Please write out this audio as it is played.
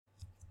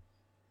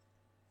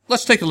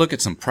Let's take a look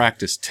at some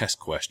practice test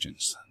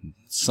questions,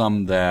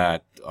 some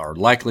that are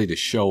likely to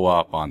show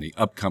up on the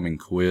upcoming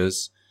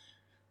quiz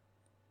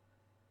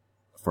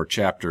for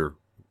Chapter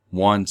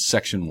 1,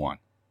 Section 1.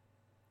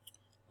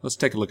 Let's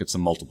take a look at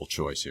some multiple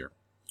choice here.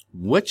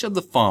 Which of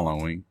the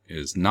following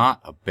is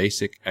not a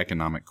basic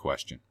economic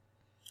question?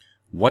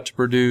 What to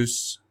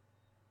produce,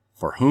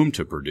 for whom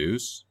to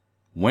produce,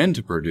 when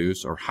to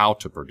produce, or how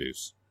to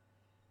produce?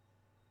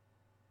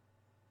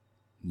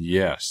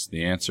 Yes,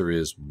 the answer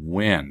is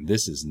when.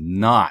 This is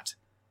not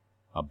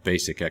a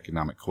basic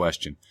economic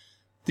question.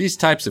 These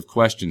types of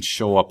questions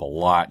show up a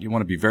lot. You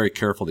want to be very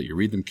careful that you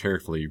read them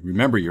carefully.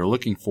 Remember, you're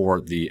looking for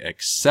the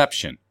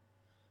exception.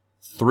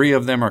 3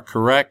 of them are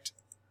correct.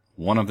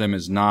 1 of them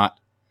is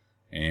not.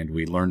 And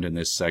we learned in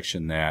this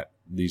section that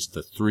these are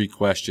the 3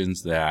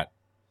 questions that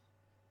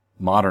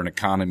modern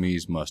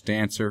economies must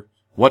answer.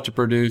 What to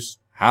produce,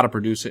 how to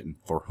produce it, and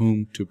for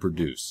whom to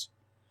produce.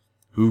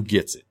 Who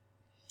gets it?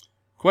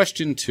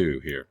 Question 2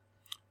 here.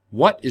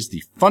 What is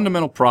the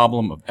fundamental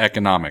problem of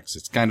economics?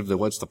 It's kind of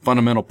what's the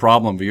fundamental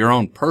problem of your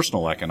own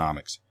personal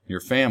economics,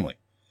 your family?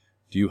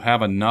 Do you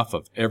have enough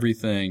of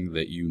everything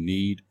that you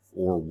need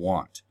or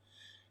want?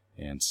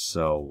 And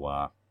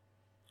so,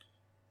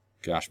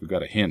 gosh, we've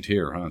got a hint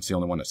here, huh? It's the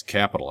only one that's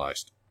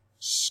capitalized.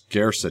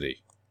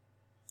 Scarcity.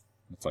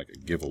 That's like a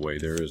giveaway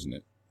there, isn't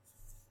it?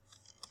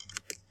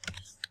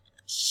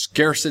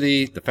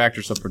 Scarcity, the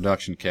factors of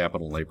production,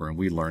 capital, labor, and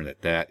we learned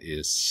that that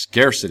is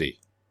scarcity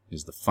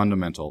is the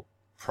fundamental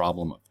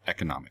problem of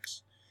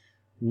economics.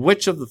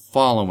 Which of the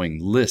following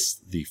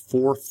lists the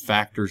 4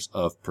 factors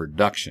of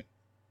production?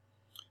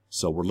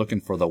 So we're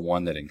looking for the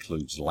one that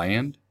includes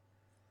land,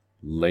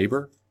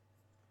 labor,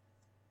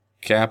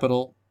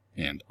 capital,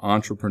 and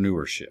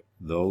entrepreneurship.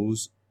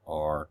 Those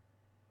are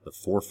the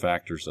 4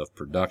 factors of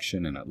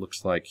production, and it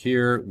looks like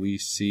here we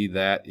see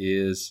that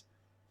is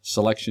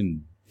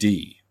selection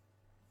D.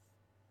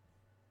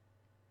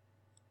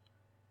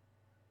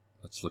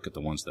 Let's look at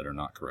the ones that are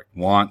not correct.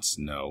 Wants,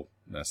 no,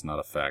 that's not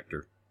a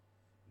factor.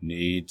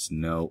 Needs,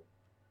 no.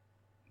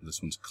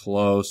 This one's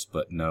close,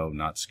 but no,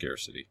 not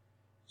scarcity.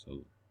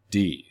 So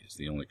D is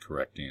the only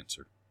correct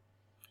answer.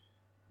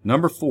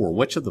 Number 4,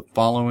 which of the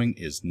following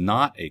is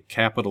not a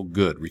capital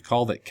good?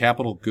 Recall that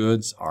capital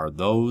goods are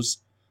those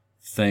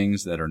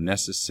things that are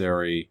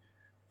necessary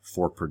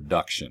for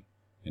production.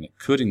 And it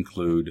could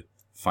include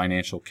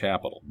financial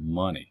capital,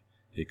 money.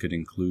 It could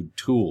include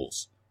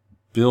tools,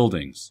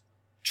 buildings,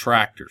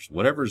 tractors,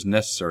 whatever is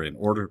necessary in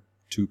order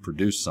to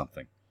produce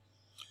something.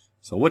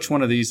 So which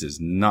one of these is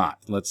not?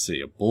 Let's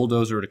see. A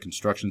bulldozer at a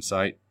construction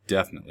site,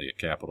 definitely a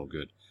capital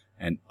good.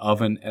 An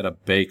oven at a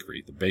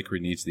bakery. The bakery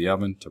needs the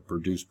oven to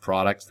produce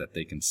products that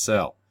they can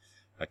sell.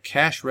 A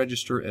cash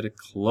register at a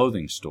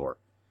clothing store.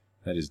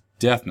 That is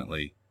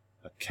definitely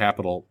a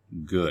capital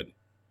good,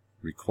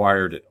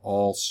 required at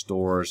all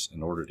stores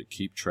in order to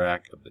keep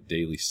track of the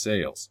daily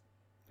sales.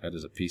 That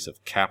is a piece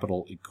of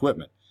capital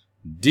equipment.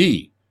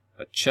 D,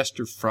 a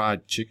Chester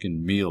fried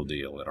chicken meal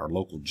deal at our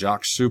local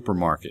Jock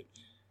supermarket.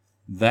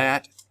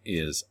 That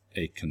is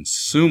a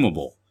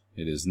consumable.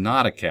 It is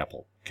not a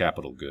capital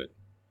good.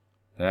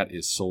 That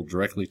is sold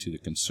directly to the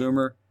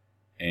consumer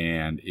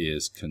and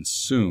is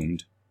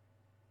consumed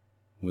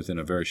within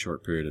a very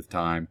short period of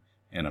time,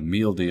 and a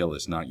meal deal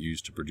is not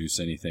used to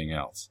produce anything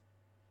else.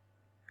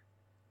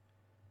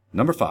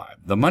 Number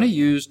 5, the money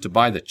used to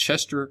buy the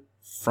Chester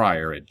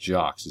fryer at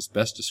Jock's is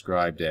best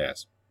described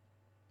as.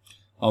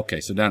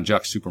 Okay, so down at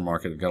Jock's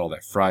supermarket, they've got all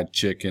that fried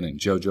chicken and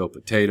JoJo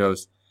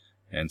potatoes,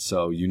 and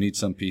so you need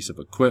some piece of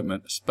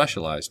equipment, a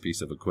specialized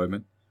piece of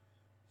equipment,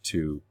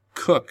 to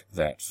cook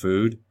that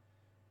food.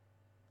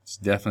 It's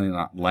definitely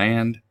not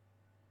land.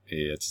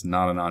 It's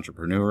not an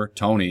entrepreneur.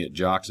 Tony at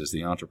Jock's is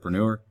the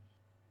entrepreneur.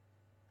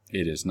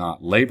 It is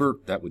not labor.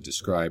 That would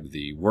describe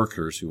the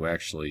workers who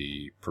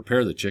actually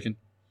prepare the chicken.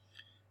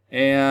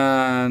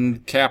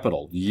 And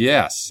capital.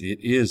 Yes, it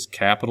is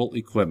capital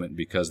equipment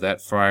because that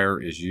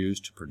fryer is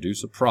used to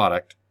produce a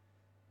product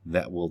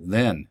that will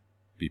then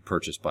be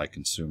purchased by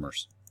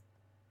consumers.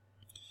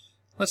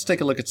 Let's take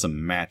a look at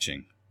some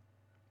matching.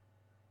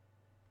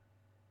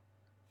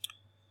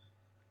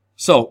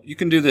 So you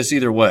can do this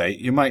either way.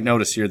 You might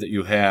notice here that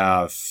you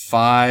have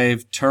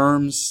 5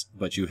 terms,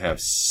 but you have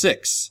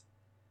 6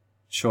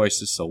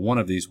 choices, so one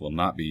of these will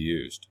not be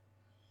used.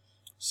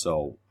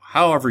 So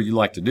however you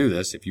like to do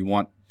this, if you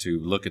want to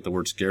look at the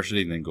word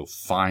scarcity and then go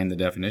find the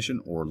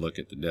definition, or look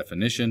at the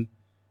definition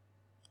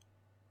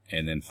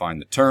and then find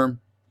the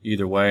term,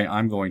 either way,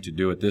 I'm going to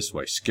do it this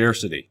way.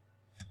 Scarcity.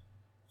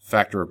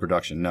 Factor of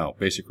production, no.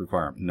 Basic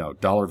requirement, no.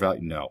 Dollar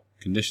value, no.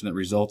 Condition that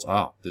results,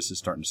 this is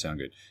starting to sound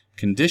good.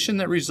 Condition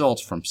that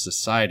results from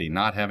society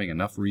not having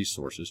enough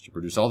resources to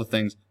produce all the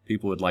things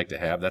people would like to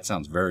have. That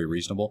sounds very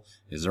reasonable.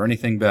 Is there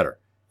anything better?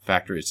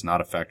 Factor, it's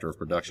not a factor of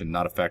production,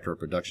 not a factor of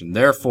production.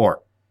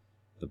 Therefore,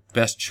 the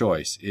best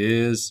choice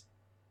is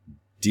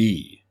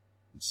D.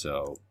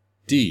 So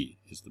D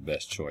is the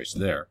best choice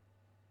there.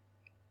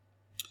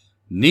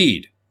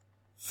 Need.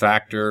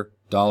 Factor,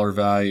 dollar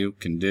value,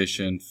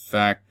 condition,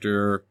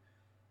 factor.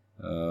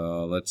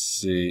 Let's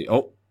see.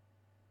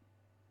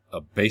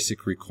 a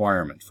basic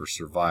requirement for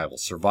survival.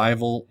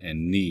 Survival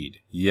and need.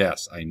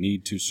 Yes, I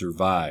need to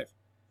survive.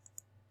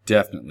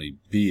 Definitely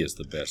B is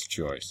the best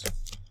choice.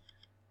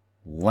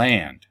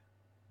 Land.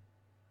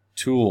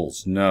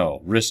 Tools,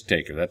 no. Risk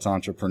taker, that's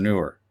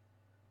entrepreneur.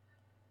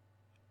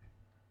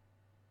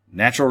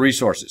 Natural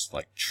resources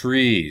like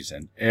trees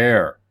and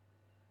air.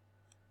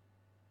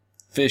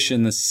 Fish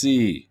in the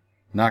sea,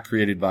 not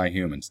created by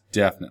humans,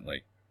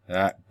 definitely.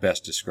 That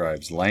best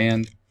describes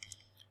land.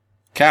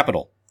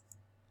 Capital.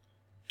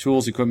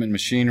 Tools, equipment,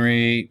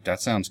 machinery,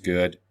 that sounds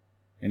good.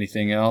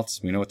 Anything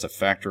else? We know it's a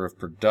factor of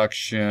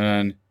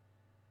production.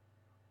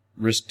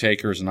 Risk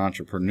taker is an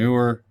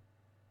entrepreneur.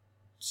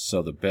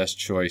 So the best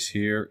choice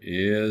here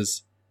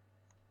is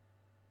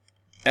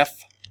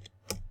F.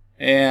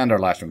 And our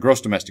last one,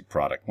 gross domestic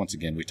product. Once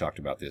again, we talked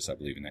about this, I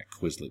believe, in that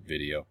Quizlet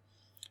video.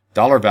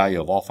 Dollar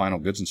value of all final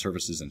goods and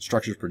services and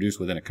structures produced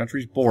within a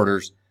country's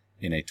borders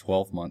in a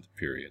 12-month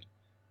period.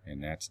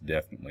 And that's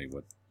definitely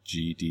what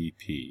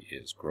GDP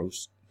is,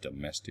 gross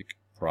domestic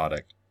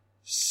product.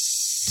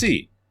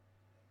 C.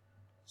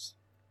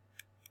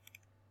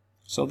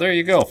 So there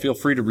you go. Feel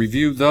free to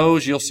review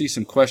those. You'll see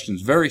some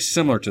questions very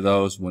similar to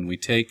those when we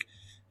take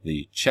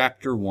the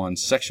Chapter 1,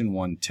 Section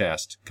 1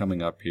 test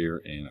coming up here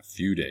in a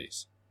few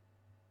days.